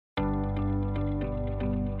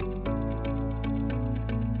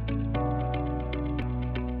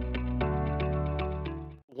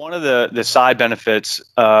One of the side benefits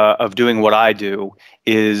of doing what I do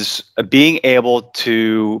is being able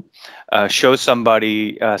to show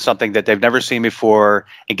somebody something that they've never seen before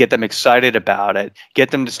and get them excited about it, get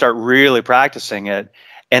them to start really practicing it,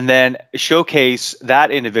 and then showcase that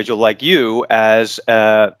individual like you as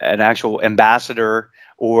an actual ambassador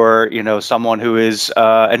or someone who is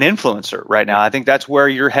an influencer right now. I think that's where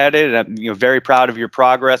you're headed, and I'm very proud of your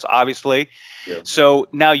progress, obviously. Yeah. So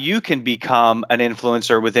now you can become an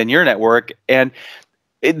influencer within your network. And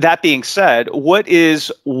that being said, what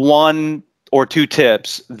is one or two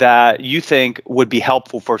tips that you think would be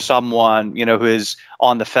helpful for someone, who is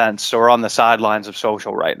on the fence or on the sidelines of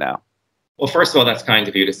social right now? Well, first of all, that's kind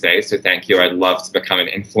of you to say, so thank you. I'd love to become an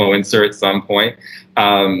influencer at some point.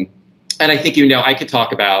 And I think, I could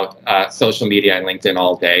talk about social media and LinkedIn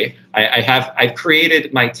all day. I've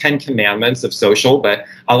created my 10 commandments of social, but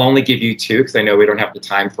I'll only give you two because I know we don't have the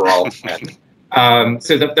time for all 10.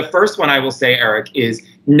 So the first one I will say, Eric, is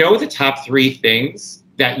know the top three things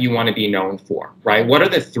that you want to be known for, right? What are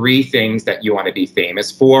the three things that you want to be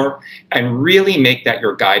famous for? And really make that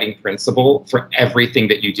your guiding principle for everything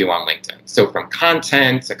that you do on LinkedIn. So from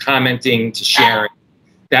content to commenting to sharing,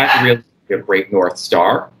 that really is a great North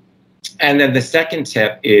Star. And then the second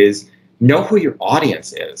tip is know who your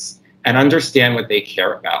audience is and understand what they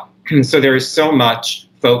care about. So there is so much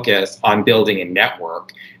focus on building a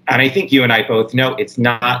network. And I think you and I both know it's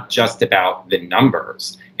not just about the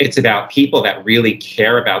numbers. It's about people that really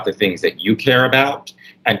care about the things that you care about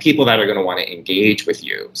and people that are going to want to engage with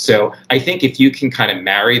you. So I think if you can kind of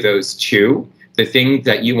marry those two, the things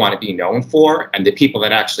that you want to be known for and the people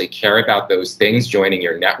that actually care about those things joining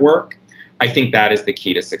your network, I think that is the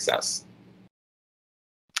key to success.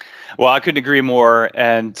 Well, I couldn't agree more.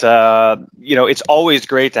 And, it's always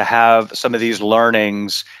great to have some of these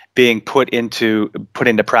learnings being put into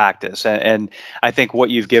practice. And I think what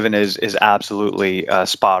you've given is absolutely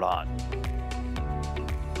spot on.